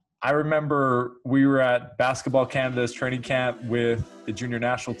I remember we were at Basketball Canada's training camp with the junior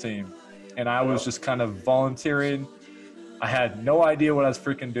national team, and I was just kind of volunteering. I had no idea what I was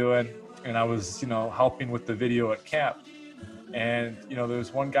freaking doing, and I was, helping with the video at camp. And, there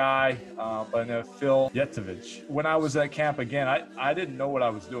was one guy by the name of Phil Jevtovic. When I was at camp again, I didn't know what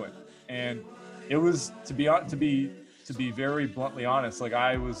I was doing. And it was, to be very bluntly honest, like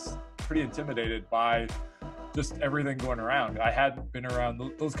I was pretty intimidated by just everything going around. I hadn't been around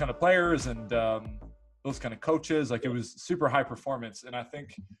those kind of players and those kind of coaches. Like it was super high performance. And I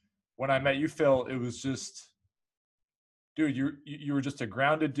think when I met you, Phil, it was just, dude, you were just a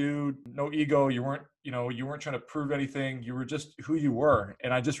grounded dude, no ego. You weren't trying to prove anything. You were just who you were.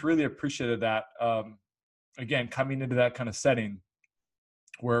 And I just really appreciated that. Again, coming into that kind of setting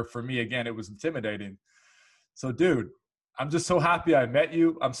where for me, again, it was intimidating. So dude, I'm just so happy I met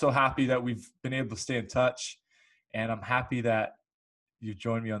you. I'm so happy that we've been able to stay in touch. And I'm happy that you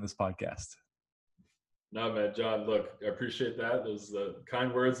joined me on this podcast. No, man, John, look, I appreciate that. Those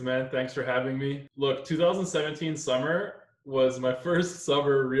kind words, man. Thanks for having me. Look, 2017 summer was my first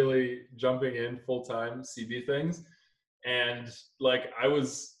summer really jumping in full-time CB things. And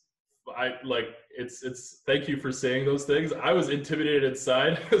it's thank you for saying those things. I was intimidated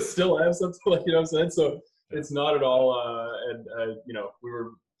inside, still am something, like, you know what I'm saying? So it's not at all,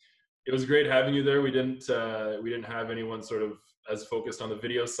 it was great having you there. We didn't have anyone sort of as focused on the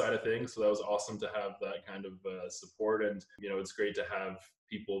video side of things. So that was awesome to have that kind of support. And, it's great to have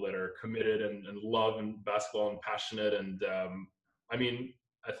people that are committed and love and basketball and passionate. And I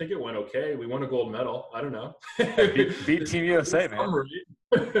think it went okay. We won a gold medal. I don't know. beat Team USA, man. Summer,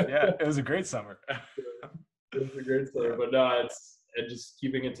 yeah, it was a great summer. It was a great summer. But no, and just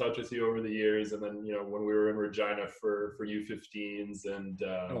keeping in touch with you over the years. And then, when we were in Regina for U15s and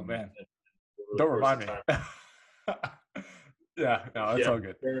oh man, don't remind me. Yeah, no, it's all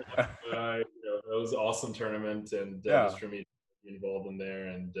good. It was an awesome tournament, and just for me to be involved in there.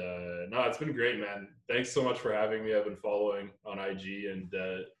 And no, it's been great, man. Thanks so much for having me. I've been following on IG, and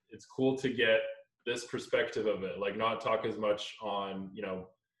it's cool to get this perspective of it. Like, not talk as much on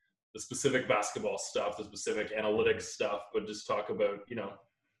the specific basketball stuff, the specific analytics stuff, but just talk about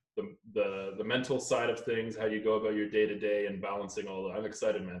the mental side of things, how you go about your day to day, and balancing all that. I'm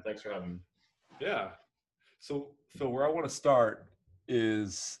excited, man. Thanks for having me. Yeah. So Phil, where I want to start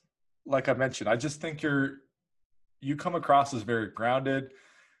is, like I mentioned, I just think you come across as very grounded.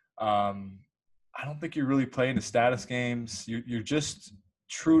 I don't think you're really playing the status games. You're just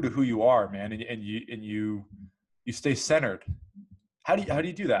true to who you are, man, and you stay centered. How do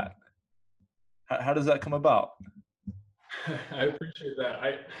you do that? How does that come about? I appreciate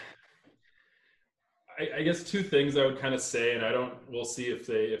that. I guess two things I would kind of say, and we'll see if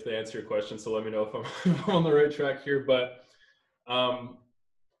they answer your question. So let me know if I'm on the right track here. But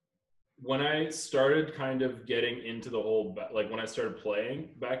when I started kind of getting into the whole, like when I started playing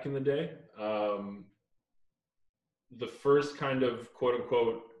back in the day, the first kind of quote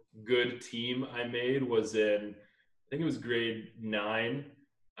unquote good team I made was in, I think it was grade 9.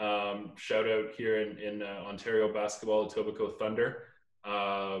 Shout out here in Ontario basketball, the Etobicoke Thunder.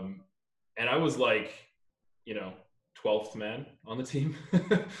 And I was like, 12th man on the team.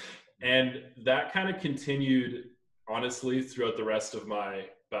 And that kind of continued, honestly, throughout the rest of my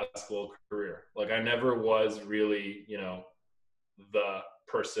basketball career. Like, I never was really, the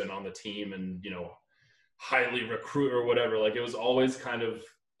person on the team and, highly recruit or whatever. Like, it was always kind of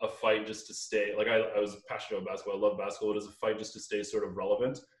a fight just to stay. Like, I was passionate about basketball. I love basketball. It was a fight just to stay sort of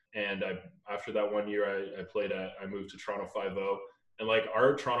relevant. And after that 1 year, I moved to Toronto 5-0. And like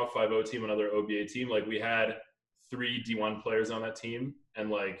our Toronto 5-0 team, another OBA team, like we had 3 D1 players on that team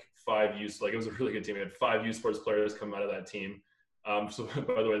and like 5 youth, like it was a really good team. We had 5 youth sports players come out of that team. So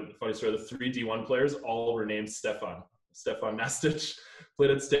by the way, the funny story, the 3 D1 players all were named Stefan Nastic,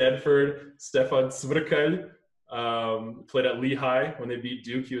 played at Stanford. Stefan Svrkal played at Lehigh when they beat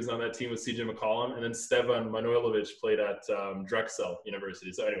Duke. He was on that team with CJ McCollum. And then Stevan Manojlovic played at Drexel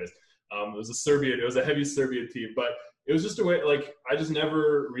University. So anyways, it was a heavy Serbian team, but it was just a way, like, I just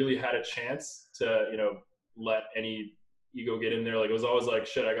never really had a chance to, let any ego get in there. Like, it was always like,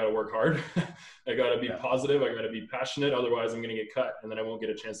 shit, I got to work hard. I got to be positive. I got to be passionate. Otherwise I'm going to get cut. And then I won't get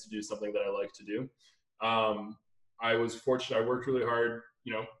a chance to do something that I like to do. I was fortunate. I worked really hard,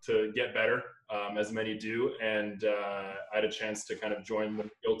 to get better, as many do. And I had a chance to kind of join the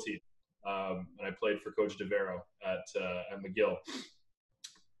McGill team. And I played for Coach DeVero at McGill.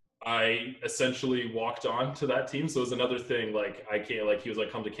 I essentially walked on to that team. So it was another thing, like I can't, like he was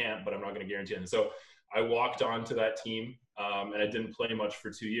like, come to camp, but I'm not going to guarantee anything. So I walked on to that team and I didn't play much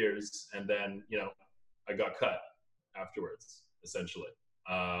for 2 years. And then, I got cut afterwards, essentially.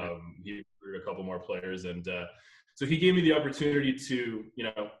 He recruited a couple more players, and so he gave me the opportunity to,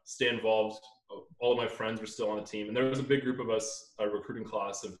 stay involved. All of my friends were still on the team, and there was a big group of us, a recruiting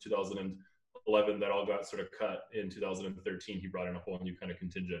class of 2011, that all got sort of cut in 2013. He brought in a whole new kind of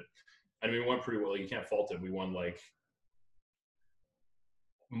contingent, and we went pretty well. You can't fault it. We won like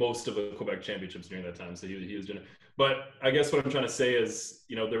most of the Quebec championships during that time. So he was doing it. But I guess what I'm trying to say is,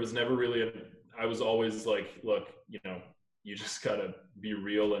 there was never really I was always like, look, you just gotta be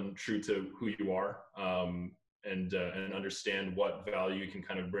real and true to who you are, and understand what value you can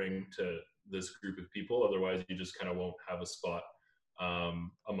kind of bring to this group of people. Otherwise, you just kind of won't have a spot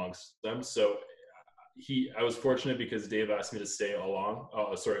amongst them. So I was fortunate because Dave asked me to stay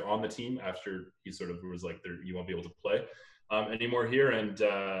on the team after he sort of was like, you won't be able to play anymore here. And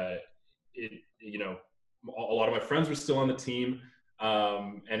a lot of my friends were still on the team.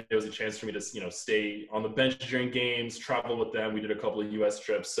 And it was a chance for me to, stay on the bench during games, travel with them. We did a couple of US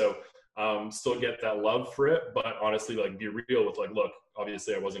trips. So still get that love for it, but honestly, like, be real with, like, look,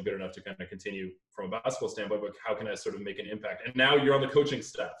 obviously I wasn't good enough to kind of continue from a basketball standpoint, but how can I sort of make an impact? And now you're on the coaching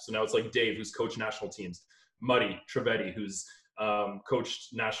staff. So now it's like Dave, who's coached national teams, Muddy Trevetti, who's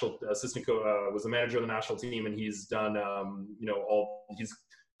coached national assistant was the manager of the national team. And he's done, he's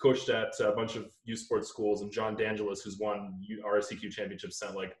coached at a bunch of youth sports schools, and John D'Angelis, who's won RSCQ championships,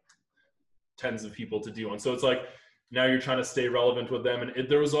 sent like tens of people to D1. So it's like, now you're trying to stay relevant with them. And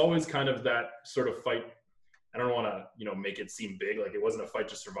there was always kind of that sort of fight. I don't want to, make it seem big. Like, it wasn't a fight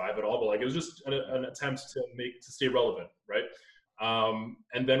to survive at all, but like, it was just an attempt to stay relevant. Right.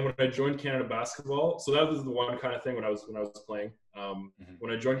 And then when I joined Canada Basketball, so that was the one kind of thing when I was playing,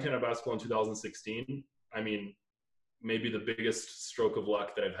 when I joined Canada Basketball in 2016, I mean, maybe the biggest stroke of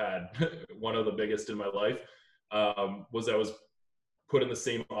luck that I've had, one of the biggest in my life, was I was put in the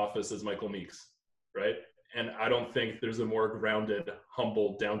same office as Michael Meeks, right? And I don't think there's a more grounded,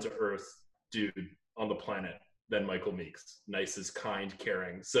 humble, down-to-earth dude on the planet than Michael Meeks. Nice, is kind,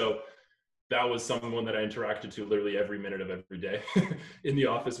 caring. So that was someone that I interacted to literally every minute of every day in the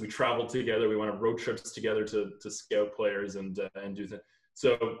office. We traveled together. We went on road trips together to scout players and do things.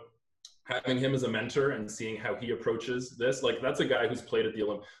 So having him as a mentor and seeing how he approaches this, like, that's a guy who's played at the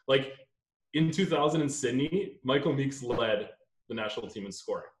Olympics. Like, in 2000 in Sydney, Michael Meeks led the national team in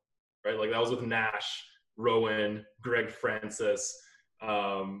scoring, right? Like, that was with Nash, Rowan, Greg Francis, Pete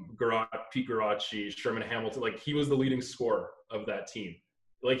Garacci, Sherman Hamilton. Like, he was the leading scorer of that team.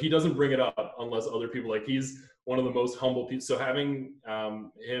 Like, he doesn't bring it up unless other people, like, he's one of the most humble people. So having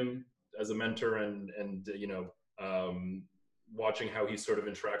him as a mentor and watching how he sort of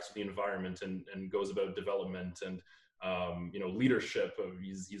interacts with the environment and goes about development and leadership.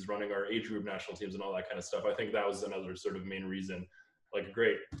 He's running our age group national teams and all that kind of stuff. I think that was another sort of main reason. Like,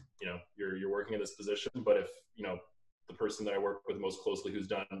 great, you're working in this position, but if the person that I work with most closely, who's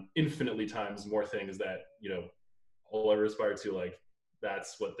done infinitely times more things that I'll ever aspire to, like,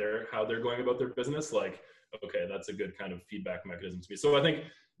 that's how they're going about their business. Like, okay, that's a good kind of feedback mechanism to me. So I think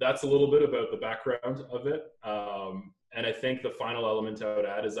that's a little bit about the background of it. And I think the final element I would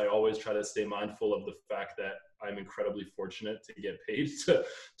add is I always try to stay mindful of the fact that I'm incredibly fortunate to get paid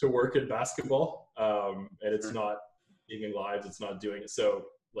to work in basketball. And it's not saving lives, it's not doing it. So,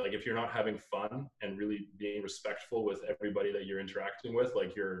 like, if you're not having fun and really being respectful with everybody that you're interacting with,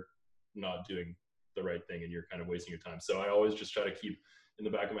 like, you're not doing the right thing and you're kind of wasting your time. So I always just try to keep in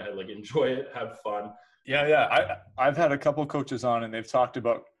the back of my head, like, enjoy it, have fun. Yeah. I've had a couple coaches on, and they've talked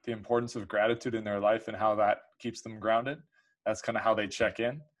about the importance of gratitude in their life and how that keeps them grounded. That's kind of how they check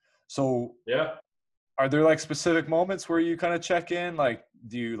in. So yeah, are there like specific moments where you kind of check in? Like,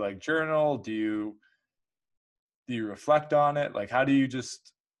 do you like journal? Do you reflect on it? Like, how do you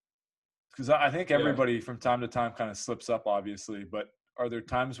just, because I think everybody from time to time kind of slips up, obviously, but are there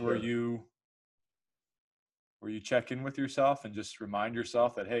times where you check in with yourself and just remind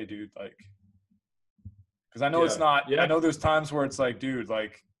yourself that, hey, dude, like, because I know it's not, I know there's times where it's like, dude,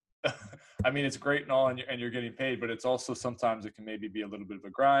 like, I mean, it's great and all, and you're getting paid, but it's also sometimes it can maybe be a little bit of a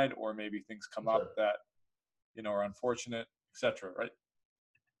grind, or maybe things come up that, are unfortunate, etc. Right?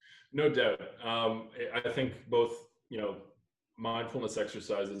 No doubt. I think both, mindfulness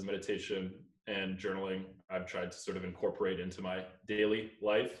exercises, meditation, and journaling, I've tried to sort of incorporate into my daily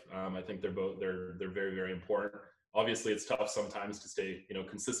life. I think they're very, very important. Obviously, it's tough sometimes to stay,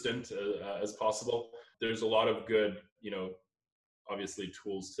 consistent as possible. There's a lot of good, obviously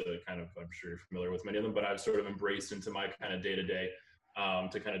tools to kind of, I'm sure you're familiar with many of them, but I've sort of embraced into my kind of day-to-day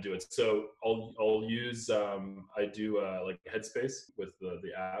to kind of do it. So I'll use, I do like Headspace with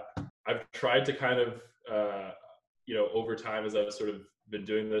the app. I've tried to kind of, over time, as I've sort of been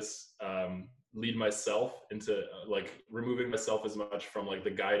doing this, lead myself into like removing myself as much from like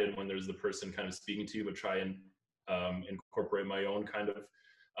the guided when there's the person kind of speaking to you, but try and incorporate my own kind of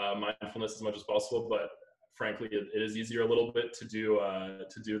mindfulness as much as possible. But frankly, it is easier a little bit to do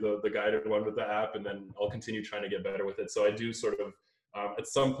the guided one with the app, and then I'll continue trying to get better with it. So I do sort of at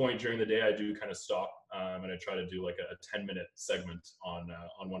some point during the day, I do kind of stop and I try to do like a 10-minute segment on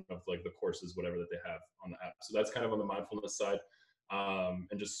one of like the courses, whatever that they have on the app. So that's kind of on the mindfulness side,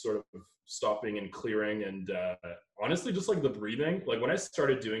 and just sort of stopping and clearing, and honestly, just like the breathing. Like when I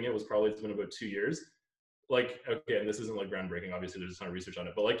started doing it was probably, it's been about 2 years. Like, okay, and this isn't like groundbreaking, obviously there's a ton of research on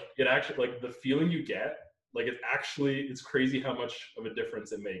it, but like it actually, like the feeling you get, like it's crazy how much of a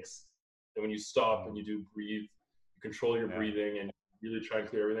difference it makes. And when you stop and you do breathe, you control your breathing and really try and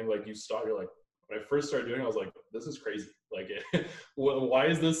clear everything, like you stop, you're like, when I first started doing it, I was like, this is crazy. Like, why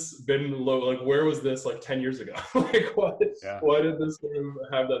has this been low? Like, where was this like 10 years ago? Like, why did this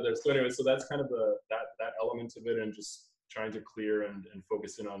have that there? So anyway, so that's kind of that element of it, and just trying to clear and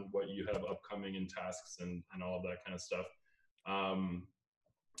focus in on what you have upcoming and tasks and all of that kind of stuff.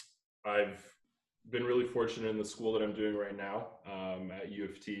 I've been really fortunate in the school that I'm doing right now at U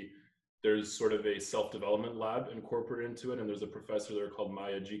of T. There's sort of a self-development lab incorporated into it, and there's a professor there called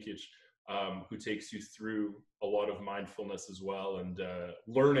Maya Djikic, who takes you through a lot of mindfulness as well, and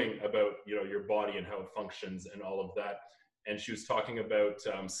learning about your body and how it functions and all of that. And she was talking about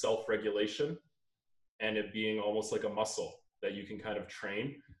self-regulation and it being almost like a muscle that you can kind of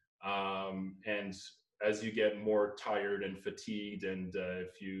train. And as you get more tired and fatigued, and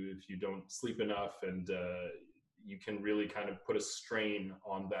if you don't sleep enough, and you can really kind of put a strain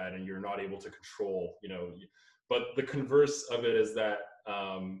on that, and you're not able to control, but the converse of it is that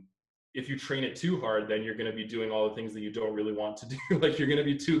if you train it too hard, then you're going to be doing all the things that you don't really want to do. Like you're going to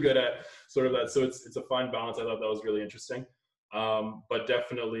be too good at sort of that. So it's a fine balance. I thought that was really interesting. But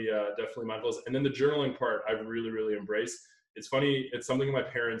definitely mindfulness. And then the journaling part, I've really, really embraced. It's funny. It's something my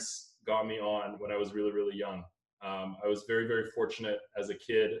parents got me on when I was really, really young. I was very, very fortunate as a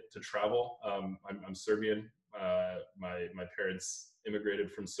kid to travel. I'm Serbian. My parents immigrated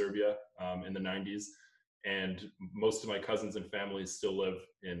from Serbia in the 90s. And most of my cousins and family still live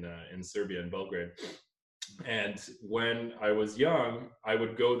in Serbia, in Belgrade. And when I was young, I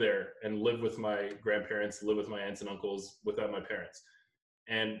would go there and live with my grandparents, live with my aunts and uncles without my parents.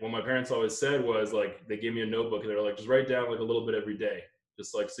 And what my parents always said was like, they gave me a notebook and they were like, just write down like a little bit every day,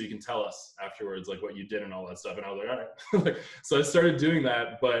 just like, so you can tell us afterwards, like what you did and all that stuff. And I was like, all right. So I started doing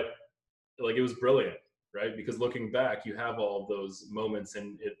that, but like, it was brilliant, right? Because looking back, you have all those moments,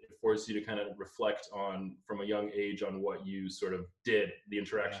 and it forces you to kind of reflect on, from a young age, on what you sort of did, the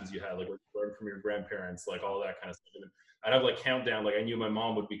interactions you had, like what you learned from your grandparents, like all that kind of stuff. And I'd have like countdown, like I knew my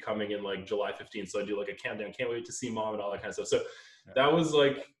mom would be coming in like July 15th. So I'd do like a countdown, can't wait to see mom and all that kind of stuff. So that was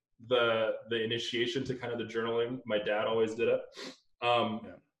like the initiation to kind of the journaling. My dad always did it.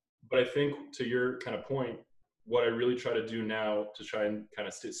 But I think to your kind of point, what I really try to do now to try and kind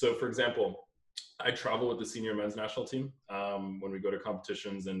of stay. So for example, I travel with the senior men's national team when we go to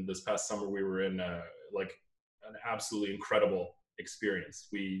competitions. And this past summer, we were in like an absolutely incredible experience.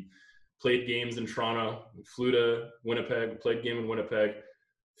 We played games in Toronto, we flew to Winnipeg, played a game in Winnipeg,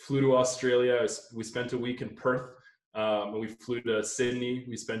 flew to Australia. We spent a week in Perth. And we flew to Sydney.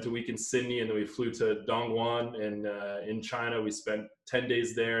 We spent a week in Sydney, and then we flew to Dongguan in China. We spent 10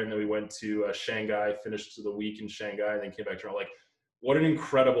 days there, and then we went to Shanghai, finished the week in Shanghai, and then came back to Toronto. Like, what an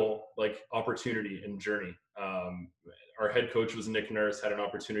incredible like opportunity and journey. Our head coach was Nick Nurse, had an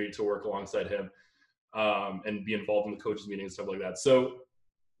opportunity to work alongside him and be involved in the coaches meeting and stuff like that. So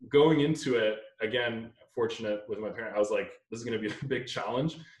going into it, again, fortunate with my parents, I was like, this is going to be a big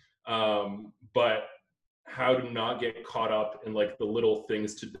challenge. But how to not get caught up in like the little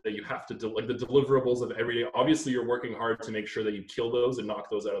things that you have to like the deliverables of every day. Obviously you're working hard to make sure that you kill those and knock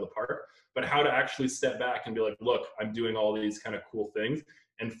those out of the park, but how to actually step back and be like, look, I'm doing all these kind of cool things.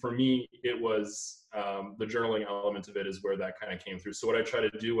 And for me, it was the journaling element of it is where that kind of came through. So what I try to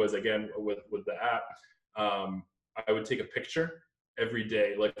do was, again, with the app, I would take a picture every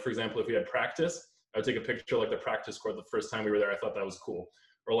day. Like for example, if we had practice, I would take a picture like the practice court the first time we were there. I thought that was cool.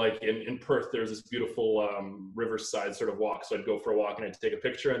 Or like in Perth, there's this beautiful riverside sort of walk. So I'd go for a walk and I'd take a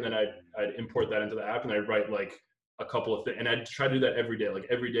picture, and then I'd import that into the app, and I'd write like a couple of things. And I'd try to do that every day, like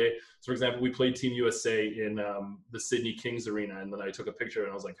every day. So for example, we played Team USA in the Sydney Kings Arena, and then I took a picture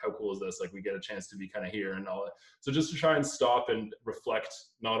and I was like, how cool is this? Like we get a chance to be kind of here and all that. So just to try and stop and reflect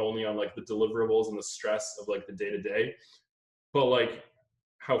not only on like the deliverables and the stress of like the day to day, but like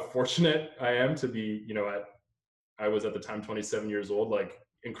how fortunate I am to be, I was at the time 27 years old, like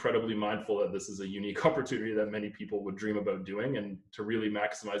incredibly mindful that this is a unique opportunity that many people would dream about doing, and to really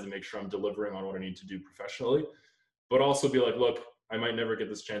maximize and make sure I'm delivering on what I need to do professionally, but also be like, look, I might never get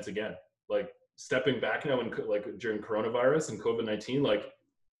this chance again. Like stepping back now, and like during coronavirus and COVID-19, like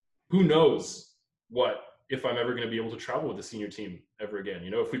who knows what, if I'm ever going to be able to travel with the senior team ever again.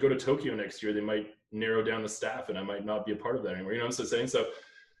 You know, if we go to Tokyo next year, they might narrow down the staff and I might not be a part of that anymore. You know what I'm saying? So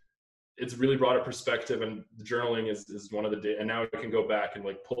it's really brought a perspective, and the journaling is one of the day. And now I can go back and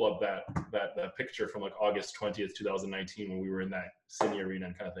like pull up that picture from like August 20th, 2019, when we were in that Sydney arena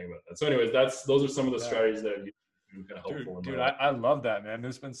and kind of think about that. So anyways, those are some of the strategies that have been kind of helpful. Dude, I love that, man.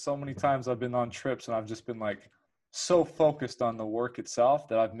 There's been so many times I've been on trips and I've just been like so focused on the work itself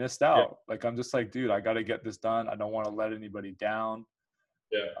that I've missed out. Yeah. Like, I'm just like, dude, I got to get this done. I don't want to let anybody down.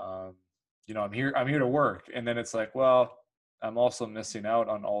 Yeah. You know, I'm here to work. And then it's like, well, I'm also missing out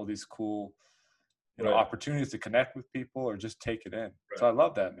on all these cool, you know, opportunities to connect with people or just take it in. Right. So I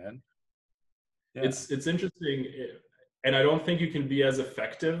love that, man. Yeah. It's interesting. And I don't think you can be as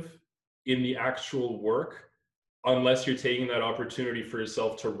effective in the actual work unless you're taking that opportunity for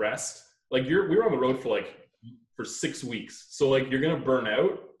yourself to rest. Like we were on the road for 6 weeks. So like you're going to burn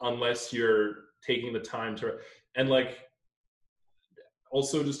out unless you're taking the time to, and like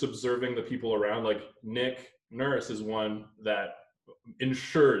also just observing the people around. Like Nick Nurse is one that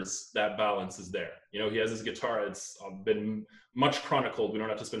ensures that balance is there. You know, he has his guitar. It's been much chronicled. We don't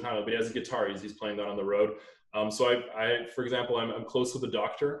have to spend time on it, but he has a guitar. He's playing that on the road. So I, for example, I'm close with a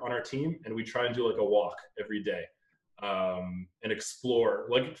doctor on our team, and we try and do like a walk every day, and explore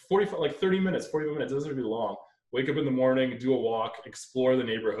like 30 minutes, 45 minutes. It doesn't have to be long. Wake up in the morning, do a walk, explore the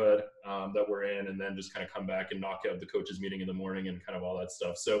neighborhood that we're in, and then just kind of come back and knock out the coaches meeting in the morning and kind of all that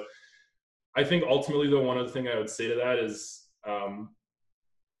stuff. So I think ultimately, though, one other thing I would say to that is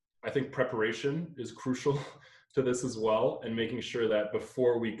I think preparation is crucial to this as well, and making sure that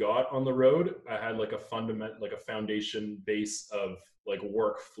before we got on the road, I had like a foundation base of like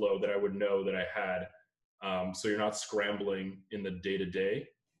workflow that I would know that I had. So you're not scrambling in the day to day,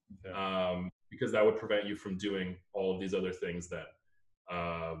 because that would prevent you from doing all of these other things that,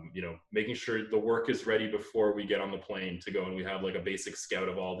 you know, making sure the work is ready before we get on the plane to go, and we have like a basic scout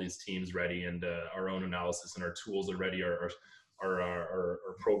of all these teams ready, and our own analysis and our tools are ready, our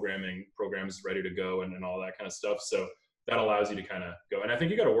programs ready to go, and all that kind of stuff. So that allows you to kind of go. And I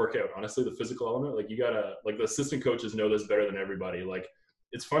think you got to work out, honestly, the physical element. Like you got to, like the assistant coaches know this better than everybody. Like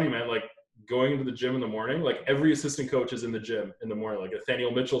it's funny, man, like going into the gym in the morning, like every assistant coach is in the gym in the morning. Like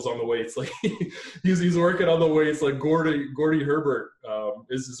Nathaniel Mitchell's on the weights, like he's working on the weights. Like Gordy Herbert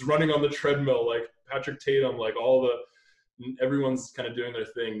is running on the treadmill. Like Patrick Tatum, like everyone's kind of doing their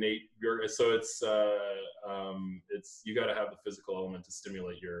thing. Nate, so it's you got to have the physical element to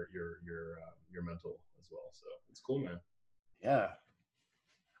stimulate your mental as well. So it's cool, man. Yeah,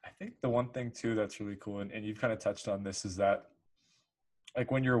 I think the one thing too that's really cool, and you've kind of touched on this, is that like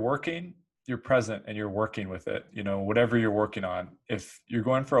when you're working, you're present and you're working with it, you know, whatever you're working on. If you're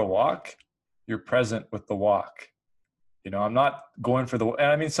going for a walk, you're present with the walk. You know, I'm not going for and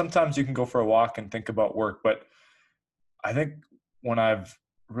I mean, sometimes you can go for a walk and think about work, but I think when I've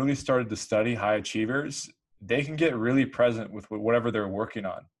really started to study high achievers, they can get really present with whatever they're working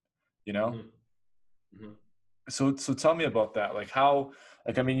on, you know? Mm-hmm. Mm-hmm. So tell me about that. Like how,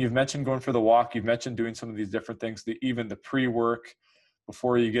 like, I mean, you've mentioned going for the walk, you've mentioned doing some of these different things, even the pre-work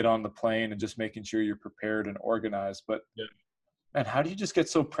before you get on the plane, and just making sure you're prepared and organized. But man, how do you just get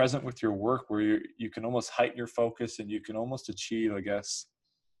so present with your work where you can almost heighten your focus and you can almost achieve, I guess,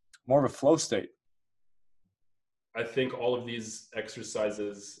 more of a flow state? I think all of these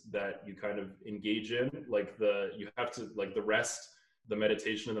exercises that you kind of engage in, like you have to, like the rest, the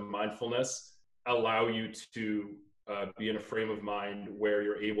meditation, and the mindfulness allow you to be in a frame of mind where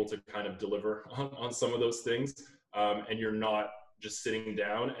you're able to kind of deliver on some of those things. And you're not just sitting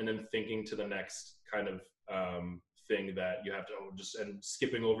down and then thinking to the next kind of thing that you have to and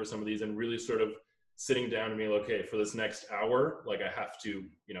skipping over some of these, and really sort of sitting down and being like, okay, for this next hour, like I have to,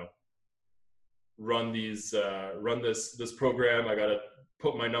 you know, run this program. I got to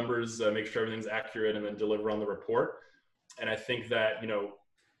put my numbers, make sure everything's accurate, and then deliver on the report. And I think that, you know,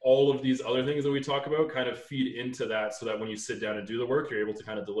 all of these other things that we talk about kind of feed into that, so that when you sit down and do the work, you're able to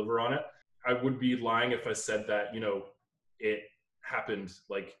kind of deliver on it. I would be lying if I said that, you know, it happened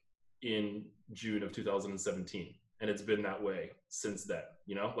like in June of 2017. And it's been that way since then,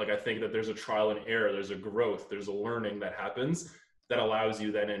 you know? Like I think that there's a trial and error, there's a growth, there's a learning that happens that allows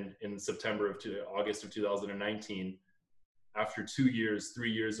you then in August of 2019, after 2 years,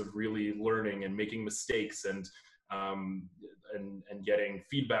 3 years of really learning and making mistakes and and getting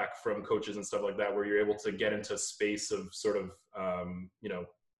feedback from coaches and stuff like that, where you're able to get into space of sort of,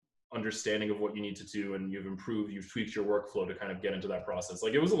 understanding of what you need to do, and you've tweaked your workflow to kind of get into that process.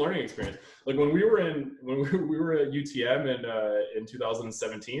 Like, it was a learning experience. Like when we were at UTM in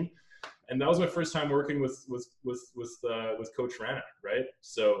 2017, and that was my first time working with Coach Rana, right?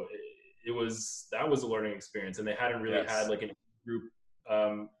 So that was a learning experience, and they hadn't really had like a group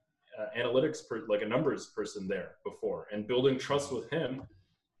analytics like a numbers person there before, and building trust with him,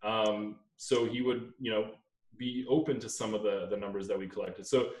 so he would be open to some of the numbers that we collected,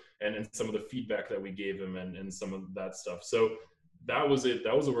 so and some of the feedback that we gave him, and some of that stuff. So that was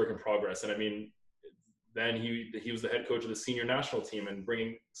a work in progress. And I mean, then he was the head coach of the senior national team, and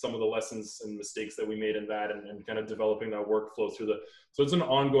bringing some of the lessons and mistakes that we made in that, and kind of developing that workflow through so it's an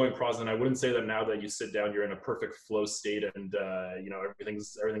ongoing process. And I wouldn't say that now that you sit down, you're in a perfect flow state, and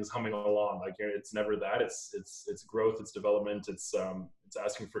everything's humming along. Like, it's never that. It's growth, it's development, it's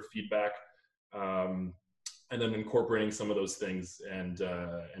asking for feedback, and then incorporating some of those things. And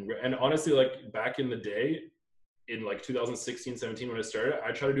honestly, like back in the day, in like 2016, 17, when I started,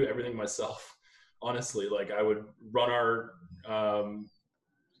 I tried to do everything myself. Honestly, like I would run our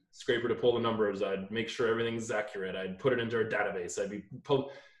scraper to pull the numbers. I'd make sure everything's accurate. I'd put it into our database.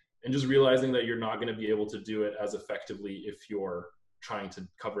 And just realizing that you're not going to be able to do it as effectively if you're trying to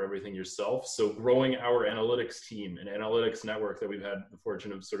cover everything yourself. So growing our analytics team and analytics network that we've had the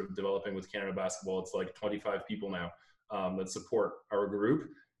fortune of sort of developing with Canada Basketball, it's like 25 people now that support our group.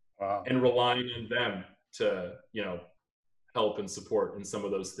 Wow. And relying on them to, help and support in some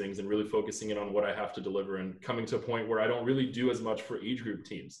of those things, and really focusing in on what I have to deliver, and coming to a point where I don't really do as much for age group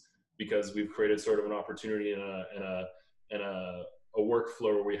teams, because we've created sort of an opportunity and a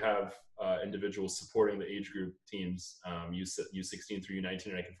workflow where we have individuals supporting the age group teams, U16 through U19,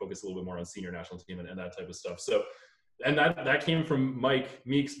 and I can focus a little bit more on senior national team and that type of stuff. So, and that came from Mike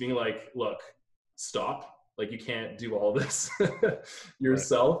Meeks being like, look, stop. Like, you can't do all this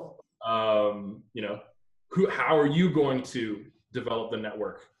yourself. Right. How are you going to develop the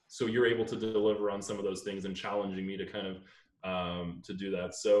network so you're able to deliver on some of those things, and challenging me to kind of to do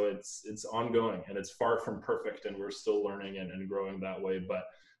that. So it's ongoing, and it's far from perfect, and we're still learning and growing that way. But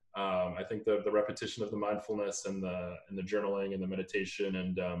I think the repetition of the mindfulness and the journaling and the meditation,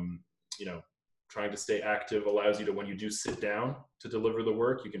 and trying to stay active, allows you to, when you do sit down to deliver the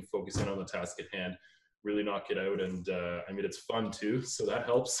work, you can focus in on the task at hand, really knock it out. And I mean, it's fun too, so that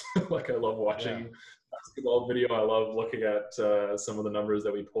helps. Like, I love watching basketball video. I love looking at some of the numbers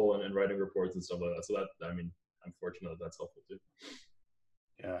that we pull, and writing reports and stuff like that. So that, I mean, I'm fortunate that's helpful too.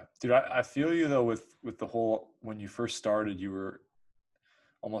 Yeah, dude, I feel you though with the whole, when you first started, you were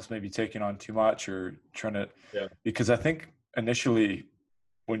almost maybe taking on too much, or trying to, because I think initially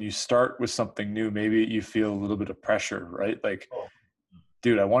when you start with something new, maybe you feel a little bit of pressure, right? Like,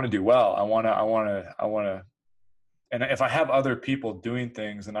 dude, I want to do well. I want to, and if I have other people doing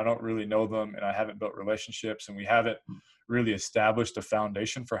things and I don't really know them, and I haven't built relationships, and we haven't really established a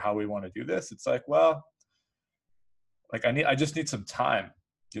foundation for how we want to do this, it's like, well, like I just need some time,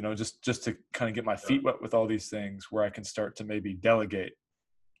 just to kind of get my feet wet with all these things, where I can start to maybe delegate.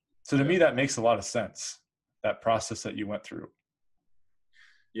 So to me, that makes a lot of sense, that process that you went through.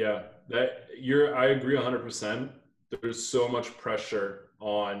 Yeah, I agree 100%. There's so much pressure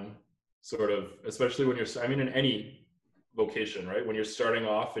on sort of, especially when in any vocation, right? When you're starting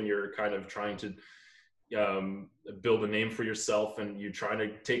off and you're kind of trying to build a name for yourself, and you're trying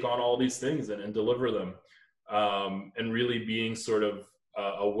to take on all these things and deliver them, and really being sort of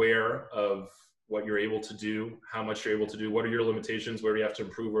aware of what you're able to do, how much you're able to do, what are your limitations, where do you have to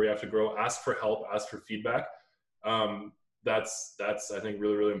improve, where you have to grow, ask for help, ask for feedback. That's I think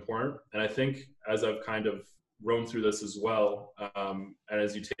really, really important. And I think as I've kind of roamed through this as well, and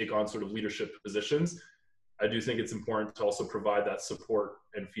as you take on sort of leadership positions, I do think it's important to also provide that support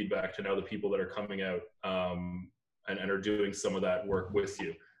and feedback to now the people that are coming out and are doing some of that work with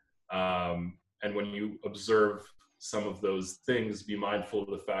you. And when you observe some of those things, be mindful of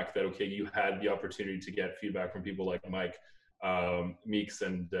the fact that, okay, you had the opportunity to get feedback from people like Mike Meeks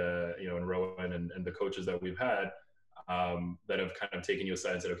and and Rowan and the coaches that we've had that have kind of taken you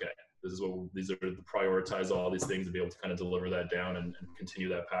aside and said, okay, these are to prioritize all these things, and be able to kind of deliver that down and continue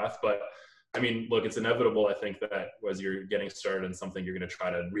that path. But I mean, look, it's inevitable. I think that as you're getting started in something, you're going to try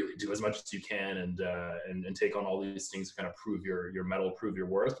to really do as much as you can, and take on all these things to kind of prove your mettle, prove your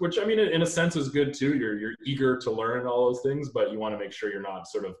worth, which I mean, in a sense is good too. You're eager to learn all those things, but you want to make sure you're not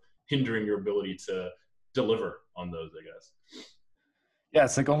sort of hindering your ability to deliver on those, I guess. Yeah.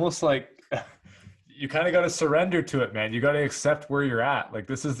 It's like almost like you kind of got to surrender to it, man. You got to accept where you're at. Like,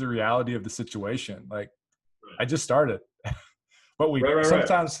 this is the reality of the situation. Like, I just started. But Right.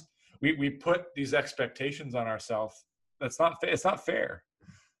 sometimes we put these expectations on ourselves. It's not fair,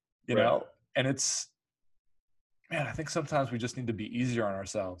 you know? And man, I think sometimes we just need to be easier on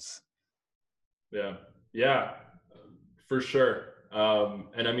ourselves. Yeah, for sure.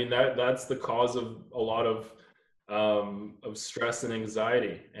 And I mean, that's the cause of a lot of stress and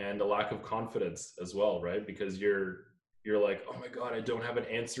anxiety and a lack of confidence as well, right? Because you're like, oh my God, I don't have an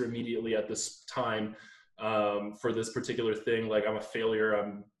answer immediately at this time for this particular thing. Like, I'm a failure.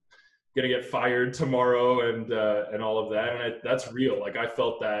 I'm gonna get fired tomorrow, and all of that. And that's real. Like, I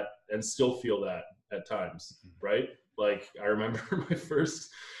felt that and still feel that at times, right? Like, I remember my first,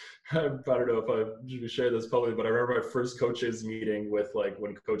 I don't know if I should share this publicly, but I remember my first coaches meeting with, like,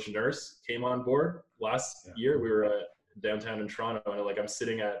 when Coach Nurse came on board last year. We were downtown in Toronto, and like, I'm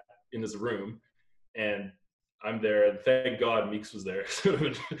sitting in this room, and I'm there, and thank God Meeks was there.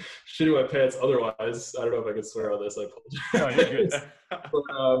 Shitting my pants otherwise. I don't know if I can swear on this. I apologize. No, you're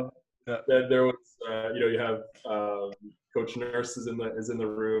good. But, then there was, you have Coach Nurse is in the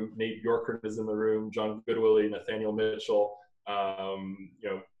room. Nate Yorkert is in the room. John Goodwillie, Nathaniel Mitchell,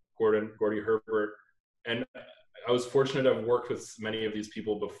 Gordy Herbert, and I was fortunate to have worked with many of these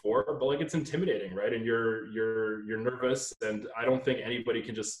people before. But like, it's intimidating, right? And you're nervous, and I don't think anybody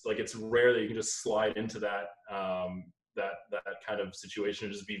can just, like, it's rare that you can just slide into that that kind of situation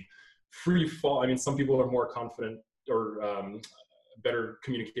and just be free fall. I mean, some people are more confident or better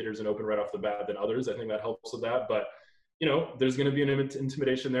communicators and open right off the bat than others. I think that helps with that. But there's going to be an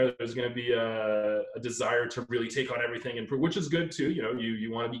intimidation there. There's going to be a desire to really take on everything and prove, which is good too.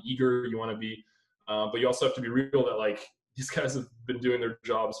 You want to be eager, you want to be, but you also have to be real that, like, these guys have been doing their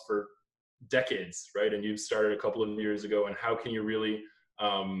jobs for decades, right? And you've started a couple of years ago. And how can you really,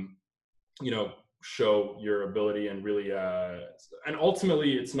 show your ability and really, and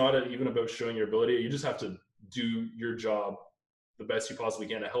ultimately it's not even about showing your ability. You just have to do your job the best you possibly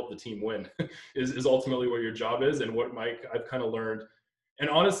can to help the team win is ultimately what your job is. And what I've kind of learned, and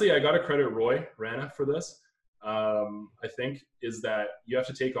honestly, I got to credit Roy Rana for this. I think is that you have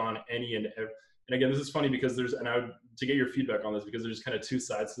to take on any and every, and again, this is funny because to get your feedback on this, because there's kind of two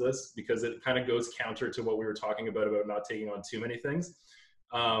sides to this, because it kind of goes counter to what we were talking about not taking on too many things.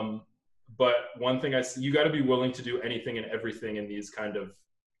 But one thing you got to be willing to do anything and everything in these kind of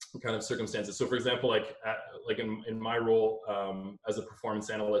circumstances. So for example, like in my role as a performance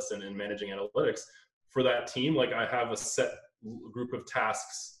analyst and in managing analytics for that team, like, I have a set group of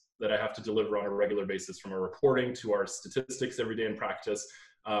tasks that I have to deliver on a regular basis, from our reporting to our statistics every day in practice,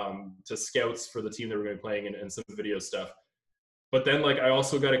 to scouts for the team that we're going to be playing, and some video stuff. But then, like, I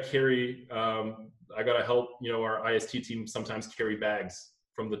also got to carry, I got to help, our IST team sometimes carry bags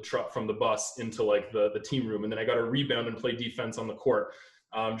from the truck, from the bus into, like, the team room. And then I got to rebound and play defense on the court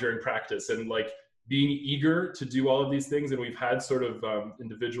during practice, and, like, being eager to do all of these things. And we've had sort of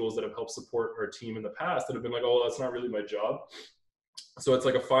individuals that have helped support our team in the past that have been like, oh, that's not really my job. So it's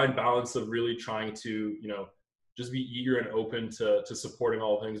like a fine balance of really trying to, just be eager and open to supporting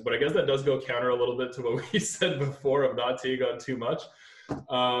all things. But I guess that does go counter a little bit to what we said before of not taking on too much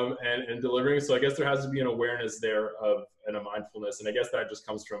and delivering. So I guess there has to be an awareness there and a mindfulness. And I guess that just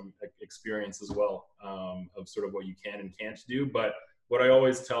comes from experience as well, of sort of what you can and can't do. But what I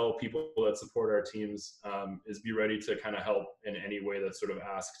always tell people that support our teams is be ready to kind of help in any way that's sort of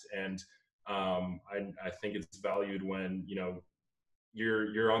asked. And I think it's valued when,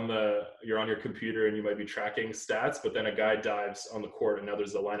 you're on your computer and you might be tracking stats, but then a guy dives on the court and now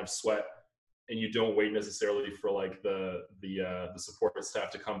there's a line of sweat, and you don't wait necessarily for, like, the support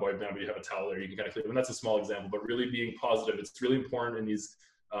staff to come by, but you have a towel there, you can kind of clean. And that's a small example, but really being positive. It's really important in these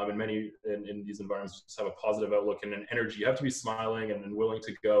in these environments, just have a positive outlook and an energy. You have to be smiling and willing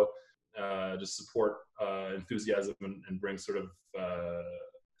to go, just support enthusiasm and bring sort of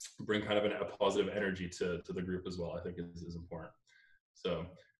bring kind of a positive energy to the group as well. I think is important. So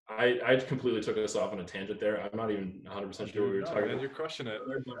I completely took us off on a tangent there. I'm not even 100% sure what we were talking about. You're crushing it.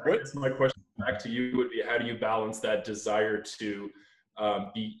 I guess my question back to you would be, how do you balance that desire to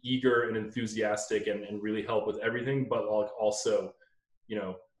be eager and enthusiastic and really help with everything, but also,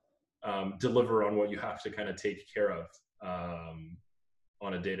 deliver on what you have to kind of take care of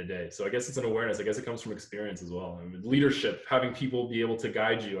on a day-to-day. So I guess it's an awareness. I guess it comes from experience as well. I mean, leadership, having people be able to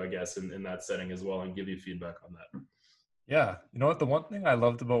guide you, I guess, in that setting as well, and give you feedback on that. Yeah. You know what? The one thing I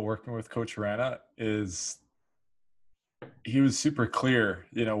loved about working with Coach Rana is he was super clear,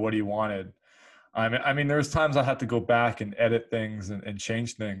 what he wanted. I mean, there was times I had to go back and edit things and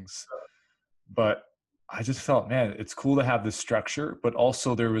change things, but I just felt, man, it's cool to have this structure, but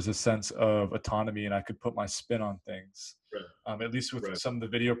also there was a sense of autonomy and I could put my spin on things, at least with some of the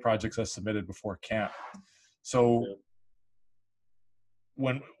video projects I submitted before camp. So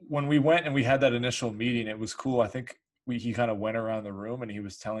Yeah. when we went and we had that initial meeting, it was cool. I think he kind of went around the room and he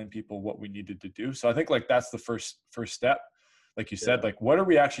was telling people what we needed to do. So I think like that's the first step. Like you said, Yeah. like what are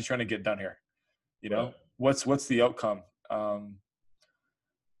we actually trying to get done here? You Right. know, what's the outcome?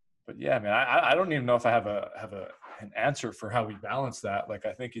 But yeah, man, I don't even know if I have an answer for how we balance that. Like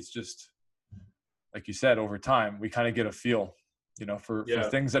I think it's just like you said, over time we kind of get a feel, you know, for Yeah.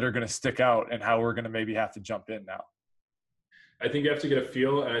 things that are going to stick out and how we're going to maybe have to jump in now. I think you have to get a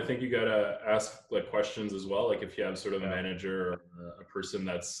feel, and I think you gotta ask like questions as well. Like if you have sort of a Yeah. manager or a person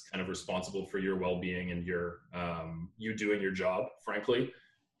that's kind of responsible for your well-being and your you doing your job, frankly,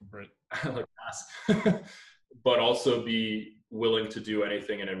 Right. like ask, but also be willing to do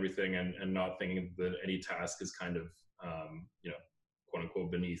anything and everything, and not thinking that any task is kind of you know, quote unquote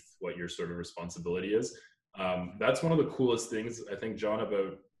beneath what your sort of responsibility is. That's one of the coolest things I think, John,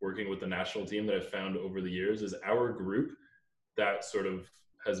 about working with the national team that I've found over the years is our group that sort of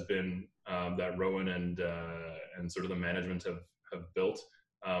has been that Rowan and sort of the management have built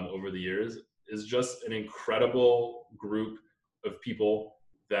over the years is just an incredible group of people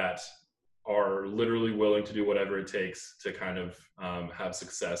that are literally willing to do whatever it takes to kind of have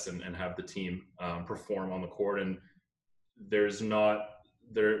success and have the team perform on the court. And there's not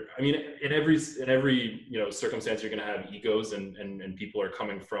there. I mean, in every you know circumstance, you're going to have egos, and people are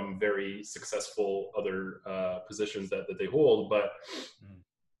coming from very successful other positions that they hold. But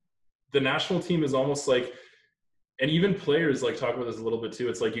the national team is almost like, and even players like talk about this a little bit too.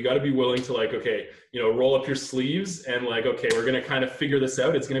 It's like you got to be willing to like, okay, you know, roll up your sleeves and like, okay, we're going to kind of figure this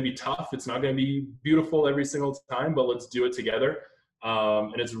out. It's going to be tough. It's not going to be beautiful every single time, but let's do it together.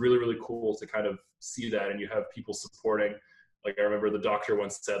 And it's really, really cool to kind of see that. And you have people supporting. Like I remember the doctor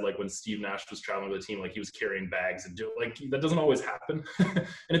once said, like when Steve Nash was traveling with the team, like he was carrying bags and do like that doesn't always happen. And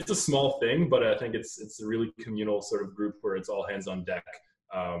it's a small thing, but I think it's a really communal sort of group where it's all hands on deck.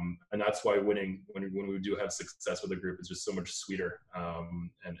 And that's why winning when we do have success with a group is just so much sweeter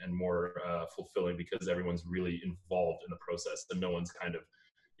and more fulfilling because everyone's really involved in the process and no one's kind of,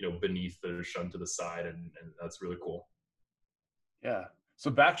 you know, beneath or shunned to the side, and that's really cool. Yeah. So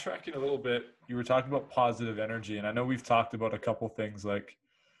backtracking a little bit, you were talking about positive energy, and I know we've talked about a couple things like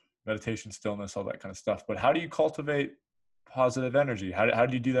meditation, stillness, all that kind of stuff. But how do you cultivate positive energy? How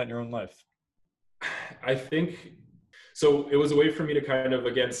do you do that in your own life? I think so. It was a way for me to kind of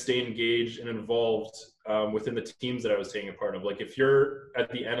again stay engaged and involved within the teams that I was taking a part of. Like if you're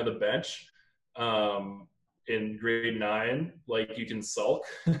at the end of the bench in grade 9, like you can sulk,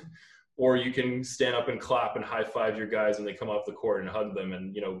 or you can stand up and clap and high five your guys when they come off the court and hug them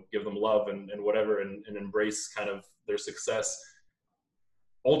and you know give them love and whatever and embrace kind of their success.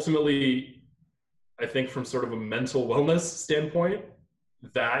 Ultimately, I think from sort of a mental wellness standpoint,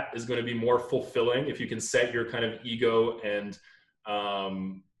 that is going to be more fulfilling if you can set your kind of ego and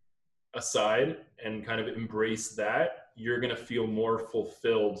aside and kind of embrace that. You're going to feel more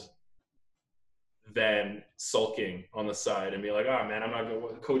fulfilled than sulking on the side and be like, oh man, I'm not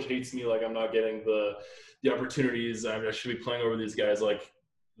going. Coach hates me. Like I'm not getting the opportunities. I should be playing over these guys. Like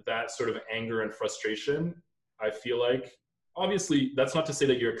that sort of anger and frustration. I feel like obviously that's not to say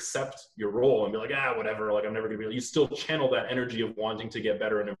that you accept your role and be like, whatever. Like I'm never gonna be. You still channel that energy of wanting to get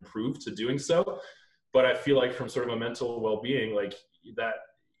better and improve to doing so. But I feel like from sort of a mental well-being, like that.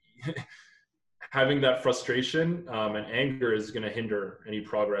 Having that frustration and anger is going to hinder any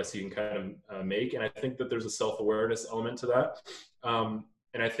progress you can kind of make. And I think that there's a self-awareness element to that.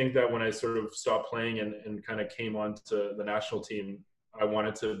 And I think that when I sort of stopped playing and kind of came onto the national team, I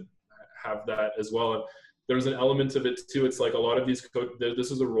wanted to have that as well. And there was an element of it too. It's like a lot of these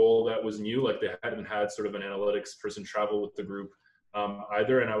this is a role that was new. Like they hadn't had sort of an analytics person travel with the group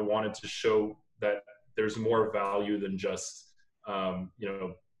either. And I wanted to show that there's more value than just, you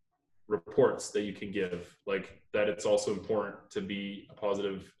know, reports that you can give, like that it's also important to be a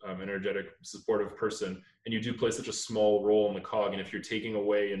positive, energetic, supportive person. And you do play such a small role in the cog. And if you're taking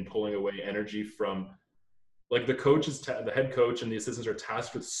away and pulling away energy from, like the coach is the head coach and the assistants are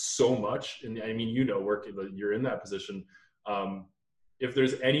tasked with so much. And I mean, you know, you're in that position. If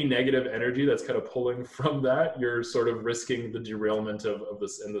there's any negative energy that's kind of pulling from that, you're sort of risking the derailment of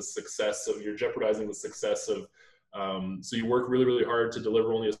this and the success of, you're jeopardizing the success of, so you work really, really hard to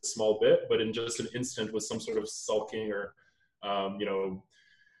deliver only a small bit, but in just an instant with some sort of sulking or, you know,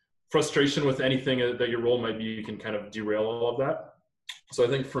 frustration with anything that your role might be, you can kind of derail all of that. So I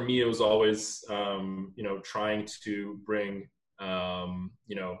think for me, it was always, you know, trying to bring,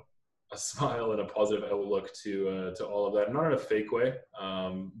 you know, a smile and a positive outlook to all of that, not in a fake way,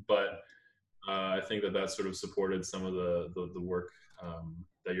 but I think that sort of supported some of the work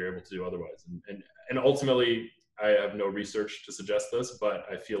that you're able to do otherwise. And ultimately, I have no research to suggest this, but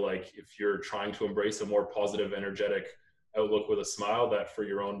I feel like if you're trying to embrace a more positive, energetic outlook with a smile, that for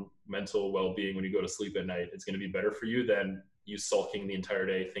your own mental well-being when you go to sleep at night, it's going to be better for you than you sulking the entire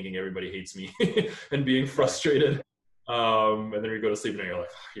day thinking everybody hates me and being frustrated. And then you go to sleep and you're like,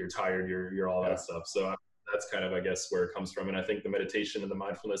 oh, you're tired, you're all that stuff. So that's kind of, I guess, where it comes from. And I think the meditation and the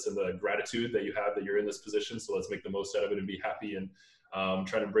mindfulness and the gratitude that you have that you're in this position, so let's make the most out of it and be happy and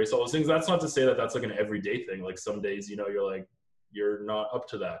try to embrace all those things. That's not to say that that's like an everyday thing. Like some days, you know, you're like, you're not up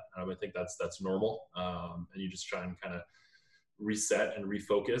to that. I think that's normal. And you just try and kind of reset and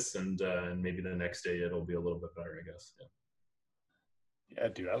refocus, and maybe the next day it'll be a little bit better, I guess. Yeah,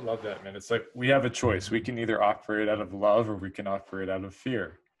 dude, I love that, man. It's like we have a choice. We can either operate out of love or we can operate out of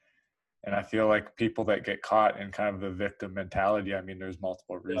fear. And I feel like people that get caught in kind of the victim mentality, I mean, there's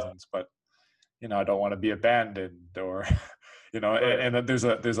multiple reasons, but, you know, I don't want to be abandoned or, you know, Right. and there's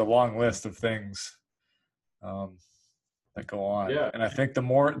a long list of things that go on. Yeah. And I think the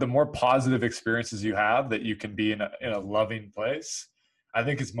more positive experiences you have that you can be in a loving place, I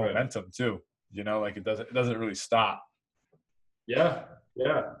think it's momentum too, you know, like it doesn't really stop. Yeah,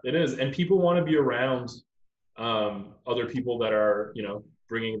 it is. And people want to be around other people that are, you know,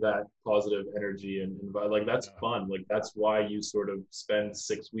 bringing that positive energy and like that's fun. Like that's why you sort of spend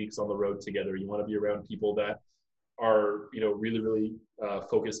 6 weeks on the road together. You want to be around people that are, you know, really, really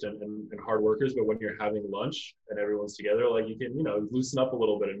focused and hard workers. But when you're having lunch and everyone's together, like you can, you know, loosen up a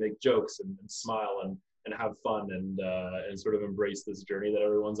little bit and make jokes and smile and have fun and sort of embrace this journey that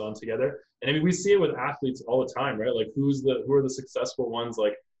everyone's on together. And I mean, we see it with athletes all the time, right? Like who are the successful ones,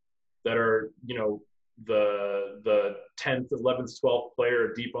 like that are, you know, the 10th, 11th, 12th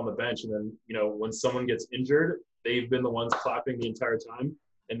player deep on the bench. And then, you know, when someone gets injured, they've been the ones clapping the entire time,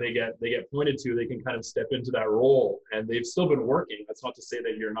 and they get pointed to, they can kind of step into that role, and they've still been working. That's not to say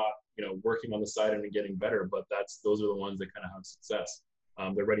that you're not, you know, working on the side and getting better, but those are the ones that kind of have success.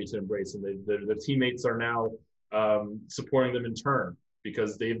 They're ready to embrace, and the teammates are now supporting them in turn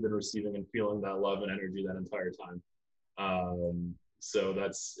because they've been receiving and feeling that love and energy that entire time. So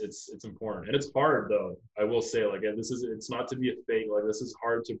it's important, and it's hard though. I will say, like, it's not to be a fake. Like, this is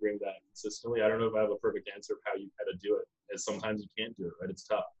hard to bring that consistently. I don't know if I have a perfect answer of how you kind of do it. As sometimes you can't do it, right? It's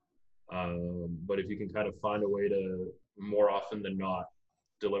tough. But if you can kind of find a way to more often than not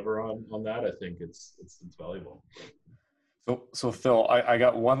deliver on that, I think it's valuable. So Phil, I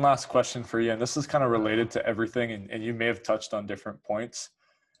got one last question for you, and this is kind of related to everything, and you may have touched on different points.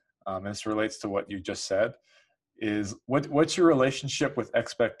 And this relates to what you just said. Is what's your relationship with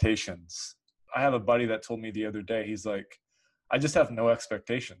expectations? I have a buddy that told me the other day, he's like, I just have no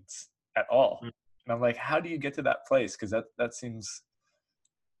expectations at all. And I'm like, how do you get to that place? Because that seems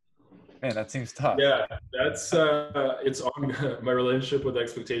tough. Yeah, that's it's on. My relationship with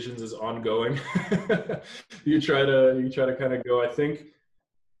expectations is ongoing. You try to kind of go. I think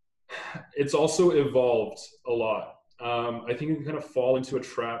it's also evolved a lot. I think you can kind of fall into a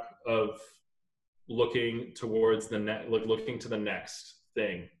trap of looking towards looking to the next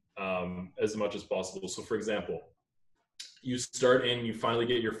thing as much as possible. So, for example, you start in, you finally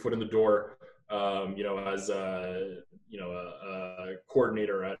get your foot in the door, you know, as a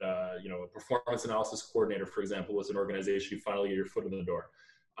coordinator at you know, a performance analysis coordinator, for example, as an organization. You finally get your foot in the door,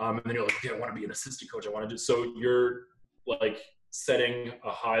 and then you're like, okay, I want to be an assistant coach. I want to do. So you're like setting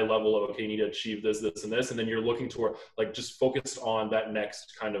a high level of, okay, you need to achieve this, and this, and then you're looking toward, like, just focused on that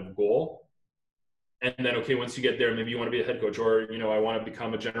next kind of goal. And then, okay, once you get there, maybe you want to be a head coach, or, you know, I want to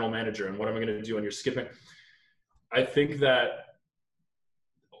become a general manager, and what am I going to do? And you're skipping. I think that,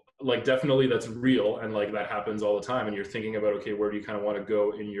 like, definitely that's real, and like that happens all the time. And you're thinking about, okay, where do you kind of want to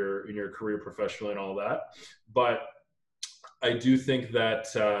go in your career professionally and all that. But I do think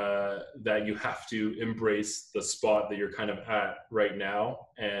that that you have to embrace the spot that you're kind of at right now,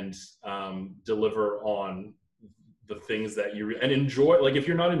 and deliver on the things that you and enjoy. Like, if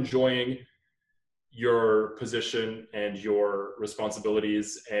you're not enjoying your position and your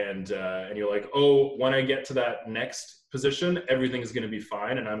responsibilities, and you're like, oh, when I get to that next position, everything's going to be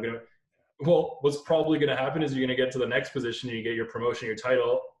fine, and I'm going to, well, what's probably going to happen is you're going to get to the next position and you get your promotion, your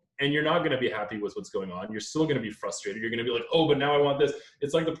title, and you're not going to be happy with what's going on. You're still going to be frustrated. You're going to be like, oh, but now I want this.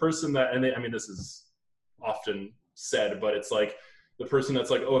 It's like the person that, and I mean, this is often said, but it's like the person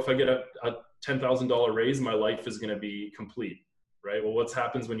that's like, oh, if I get a $10,000 raise, my life is going to be complete. Right. Well, what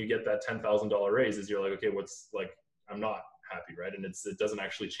happens when you get that $10,000 raise is you're like, okay, what's, like, I'm not happy. Right. And it doesn't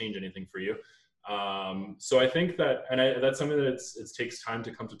actually change anything for you. So I think that, and that's something that it takes time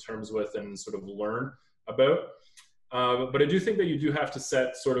to come to terms with and sort of learn about. But I do think that you do have to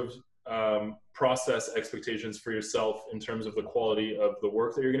set sort of process expectations for yourself in terms of the quality of the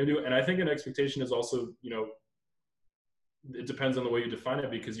work that you're going to do. And I think an expectation is also, it depends on the way you define it,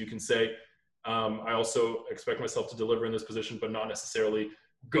 because you can say, I also expect myself to deliver in this position, but not necessarily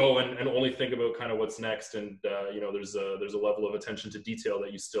go and only think about kind of what's next. And, there's a level of attention to detail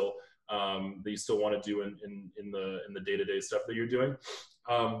that you still want to do in the day-to-day stuff that you're doing.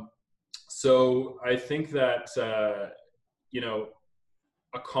 So I think that,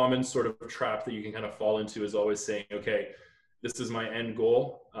 a common sort of trap that you can kind of fall into is always saying, okay, this is my end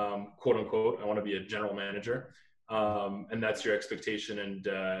goal, quote unquote, I want to be a general manager. And that's your expectation. And,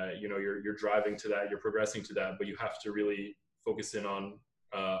 you're driving to that, you're progressing to that, but you have to really focus in on,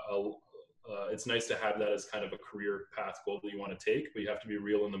 it's nice to have that as kind of a career path goal that you want to take, but you have to be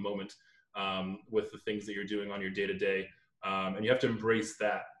real in the moment, with the things that you're doing on your day to day. And you have to embrace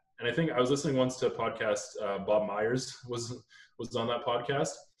that. And I think I was listening once to a podcast, Bob Myers was on that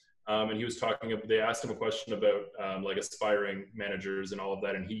podcast. And he was they asked him a question about, like aspiring managers and all of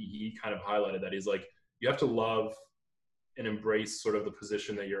that. And he kind of highlighted that. He's like, you have to love and embrace sort of the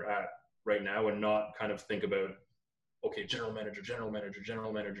position that you're at right now, and not kind of think about, okay, general manager,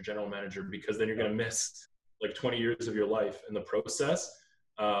 because then you're going to miss like 20 years of your life in the process.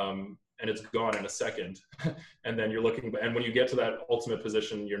 And it's gone in a second. And then you're looking, and when you get to that ultimate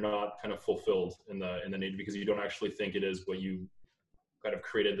position, you're not kind of fulfilled in the need, because you don't actually think it is what you kind of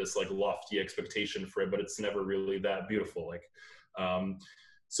created this like lofty expectation for it, but it's never really that beautiful. Like,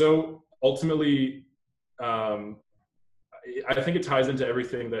 so ultimately, I think it ties into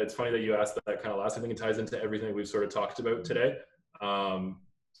everything that, it's funny that you asked that kind of last. I think it ties into everything we've sort of talked about today.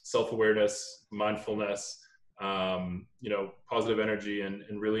 Self-awareness, mindfulness, positive energy, and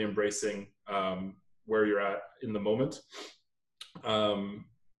really embracing where you're at in the moment,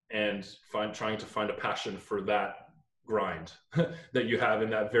 and trying to find a passion for that grind that you have in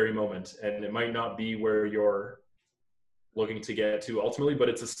that very moment. And it might not be where you're looking to get to ultimately, but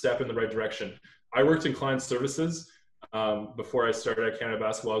it's a step in the right direction. I worked in client services before I started at Canada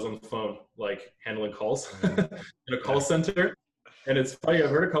Basketball. I was on the phone, like handling calls in a call center. And it's funny,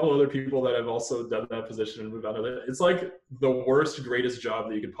 I've heard a couple other people that have also done that position and moved on to it. It's like the worst, greatest job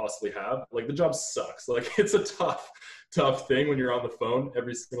that you could possibly have. Like the job sucks. Like it's a tough thing when you're on the phone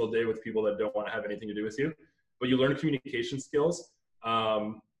every single day with people that don't want to have anything to do with you. But you learn communication skills.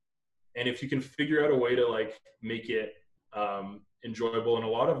 And if you can figure out a way to like make it enjoyable, and a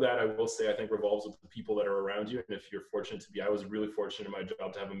lot of that, I will say, I think revolves with the people that are around you. And if you're fortunate to be, I was really fortunate in my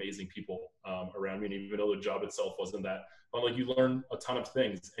job to have amazing people around me. And even though the job itself wasn't that, but like you learn a ton of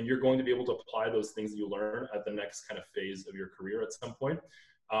things, and you're going to be able to apply those things that you learn at the next kind of phase of your career at some point.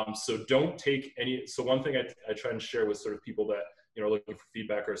 So don't take any, so one thing I try and share with sort of people that, are looking for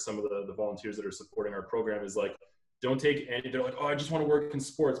feedback, or some of the volunteers that are supporting our program, is like, don't take any, they're like, oh, I just want to work in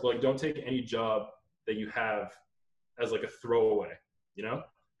sports, but like, don't take any job that you have as like a throwaway,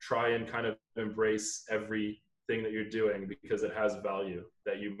 try and kind of embrace everything that you're doing, because it has value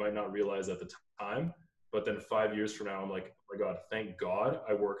that you might not realize at the time. But then 5 years from now, I'm like, oh my God, thank God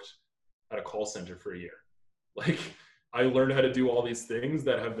I worked at a call center for a year. Like I learned how to do all these things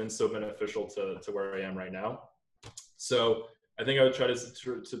that have been so beneficial to where I am right now. So I think I would try to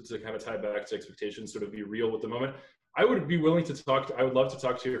kind of tie back to expectations, sort of be real with the moment. I would be willing to I would love to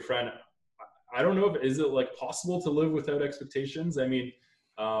talk to your friend. I don't know is it like possible to live without expectations? I mean,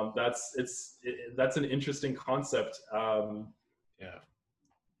 that's an interesting concept. Yeah.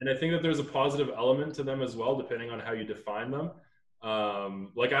 And I think that there's a positive element to them as well, depending on how you define them.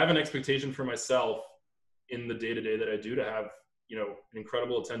 Like I have an expectation for myself in the day-to-day that I do to have,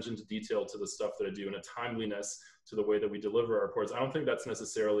 incredible attention to detail to the stuff that I do, and a timeliness to the way that we deliver our reports. I don't think that's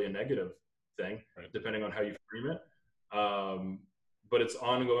necessarily a negative thing, right, depending on how you frame it. But it's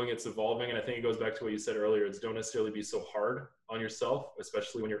ongoing, it's evolving. And I think it goes back to what you said earlier. It's don't necessarily be so hard on yourself,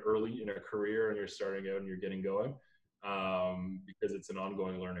 especially when you're early in a career and you're starting out and you're getting going, because it's an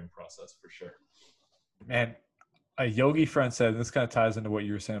ongoing learning process for sure. Man, a yogi friend said, and this kind of ties into what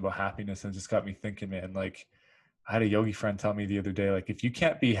you were saying about happiness, and just got me thinking, man, like I had a yogi friend tell me the other day, like if you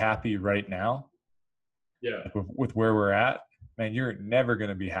can't be happy right now, like with where we're at, man, you're never going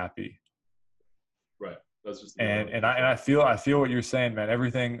to be happy. Right. That's just and I feel what you're saying, man.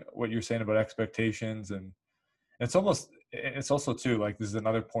 Everything what you're saying about expectations, and it's also too, like this is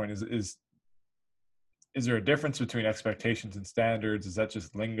another point, is there a difference between expectations and standards? Is that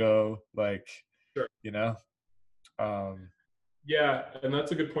just lingo? Like, sure. Yeah, and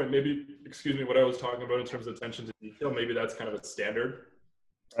that's a good point. Maybe, excuse me, what I was talking about in terms of attention to detail, maybe that's kind of a standard,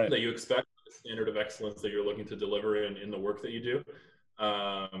 right, that you expect, a standard of excellence that you're looking to deliver in the work that you do,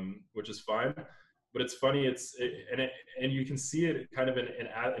 which is fine. but it's funny. And you can see it kind of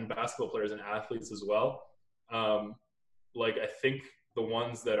in basketball players and athletes as well. Like I think the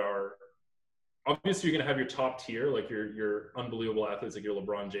ones that are obviously you're going to have your top tier, like your unbelievable athletes, like your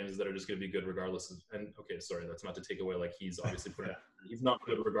LeBron James that are just going to be good regardless of, and okay, sorry, that's not to take away, like he's obviously he's not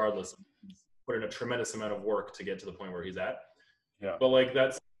good regardless. He's put in a tremendous amount of work to get to the point where he's at. Yeah. But like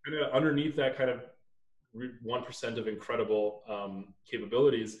that's kind of underneath that kind of 1% of incredible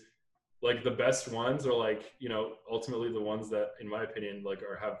capabilities. Like the best ones are like, you know, ultimately the ones that, in my opinion, like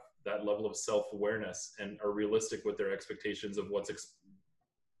have that level of self-awareness and are realistic with their expectations of what's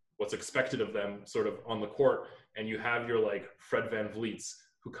expected of them sort of on the court. And you have your like Fred Van Vliets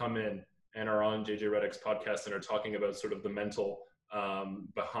who come in and are on JJ Redick's podcast and are talking about sort of the mental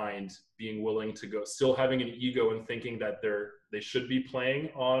behind being willing to go, still having an ego and thinking that they should be playing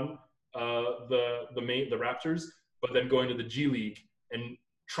on the Raptors, but then going to the G League and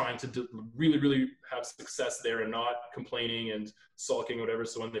trying to really, really have success there and not complaining and sulking or whatever.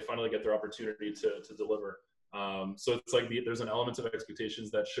 So when they finally get their opportunity to deliver. So it's like there's an element of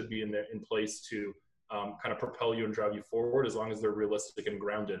expectations that should be in place to kind of propel you and drive you forward, as long as they're realistic and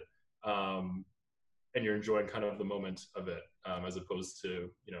grounded, and you're enjoying kind of the moment of it, as opposed to,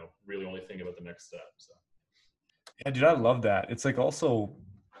 you know, really only thinking about the next step. So Yeah, dude, I love that. It's like also,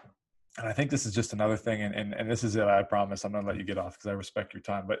 and I think this is just another thing, and this is it. I promise I'm gonna let you get off because I respect your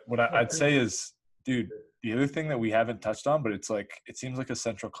time. But what I'd say is, dude, the other thing that we haven't touched on, but it's like it seems like a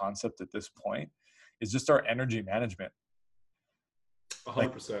central concept at this point, is just our energy management.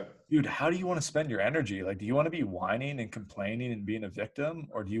 100%. Dude, how do you want to spend your energy? Like, do you want to be whining and complaining and being a victim,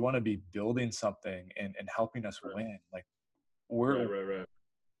 or do you want to be building something and helping us win? Like, Right.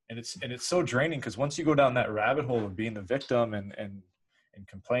 And it's so draining because once you go down that rabbit hole of being the victim and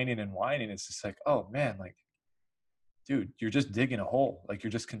complaining and whining, it's just like, oh man, like, dude, you're just digging a hole. Like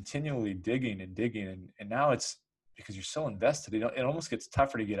you're just continually digging and digging, and now it's because you're so invested, it almost gets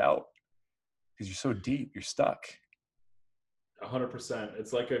tougher to get out because you're so deep, you're stuck. 100%.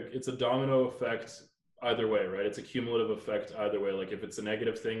 It's like it's a domino effect either way, right? It's a cumulative effect either way. Like if it's a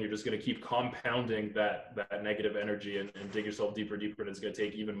negative thing, you're just going to keep compounding that negative energy and dig yourself deeper, and it's going to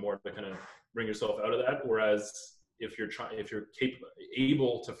take even more to kind of bring yourself out of that. Whereas if you're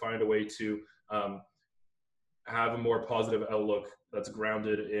able to find a way to have a more positive outlook that's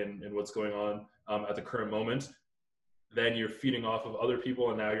grounded in what's going on at the current moment, then you're feeding off of other people,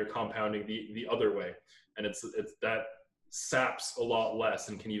 and now you're compounding the other way, and it's that saps a lot less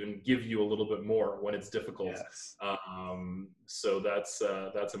and can even give you a little bit more when it's difficult. Yes. So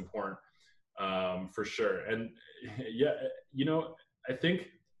that's important, for sure. And yeah, you know, I think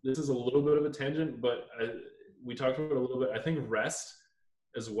this is a little bit of a tangent, but we talked about it a little bit. I think rest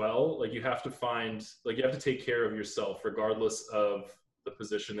as well. Like you have to take care of yourself regardless of the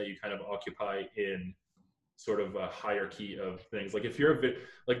position that you kind of occupy in sort of a hierarchy of things. Like if you're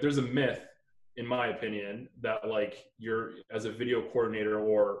there's a myth, in my opinion, that like you're, as a video coordinator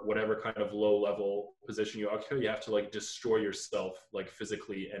or whatever kind of low level position you occupy, you have to like destroy yourself like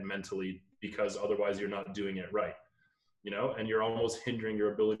physically and mentally, because otherwise you're not doing it right, you know, and you're almost hindering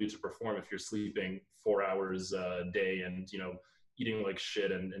your ability to perform if you're sleeping 4 hours a day and, you know, eating like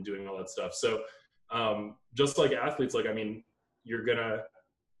shit and doing all that stuff. So just like athletes, like, I mean, you're gonna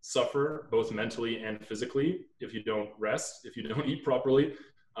suffer both mentally and physically if you don't rest, if you don't eat properly.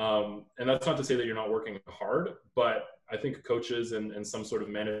 And that's not to say that you're not working hard, but I think coaches and some sort of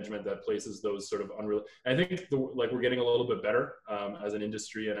management that places those sort of unreal. I think we're getting a little bit better as an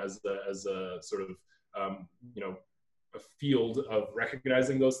industry and as a sort of you know, a field of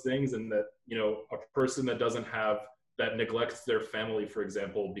recognizing those things, and that, you know, a person that neglects their family, for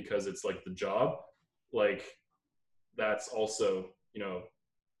example, because it's like the job, like that's also, you know,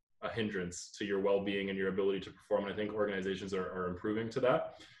 a hindrance to your well-being and your ability to perform. And I think organizations are improving to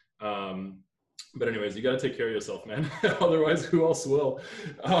that. But anyways, you got to take care of yourself, man. Otherwise, who else will?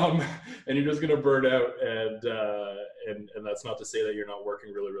 And you're just going to burn out. And that's not to say that you're not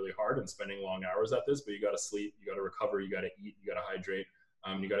working really, really hard and spending long hours at this, but you got to sleep, you got to recover, you got to eat, you got to hydrate.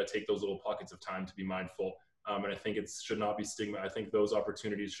 You got to take those little pockets of time to be mindful. And I think it should not be I think those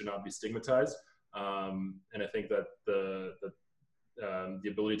opportunities should not be stigmatized. And I think that the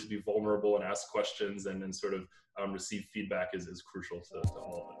ability to be vulnerable and ask questions and sort of receive feedback is crucial to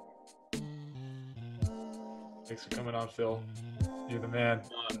all of it. Thanks for coming on, Phil. You're the man.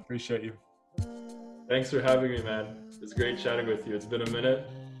 Appreciate you. Thanks for having me, man. It's great chatting with you. It's been a minute,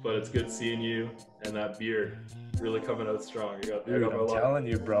 but it's good seeing you, and that beard really coming out strong. Dude, I'm telling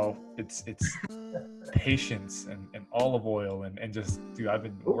you, bro, it's patience and olive oil and just, dude, I've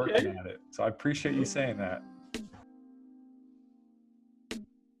been working at it. So I appreciate you saying that.